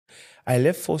I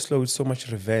left Force with so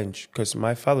much revenge because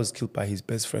my father was killed by his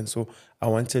best friend. So I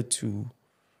wanted to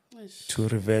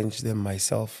revenge them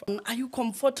myself. Are you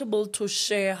comfortable to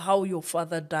share how your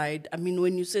father died? I mean,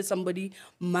 when you say somebody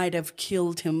might have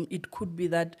killed him, it could be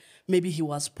that maybe he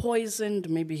was poisoned,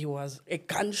 maybe he was a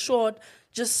gunshot.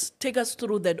 Just take us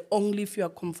through that only if you are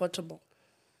comfortable.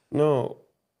 No,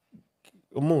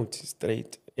 muthi,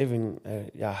 straight. Even,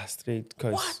 straight.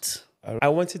 What? I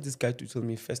wanted this guy to tell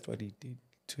me first what he did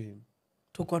to him.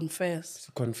 To confess.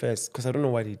 To confess, because I don't know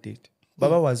what he did.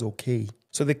 Baba was okay.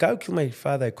 So the guy who killed my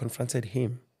father, I confronted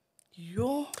him.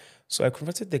 Yo. So I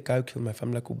confronted the guy who killed my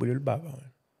family, like Ubulil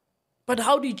Baba. But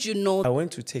how did you know? I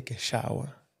went to take a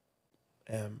shower.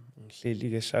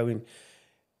 Showering.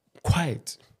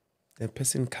 Quiet. The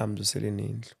person comes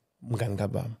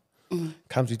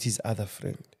comes with his other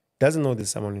friend. Doesn't know there's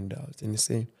someone in the house. And he's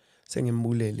saying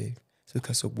ngembulele.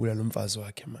 Nkosi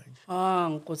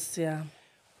yami.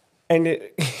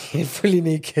 And fully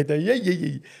naked.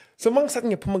 Yeah. So Mang sat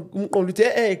don't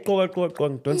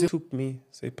took me.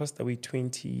 So he passed away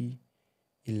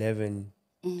 2011,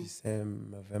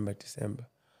 December.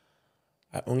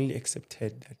 I only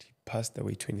accepted that he passed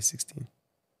away 2016.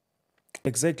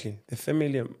 Exactly. The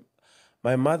family,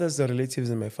 my mother's relatives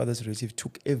and my father's relatives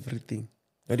took everything.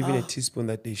 Not even a teaspoon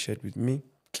that they shared with me.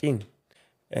 Clean.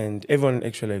 And everyone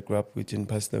actually I grew up with and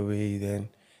passed away. Then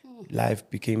life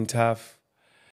became tough.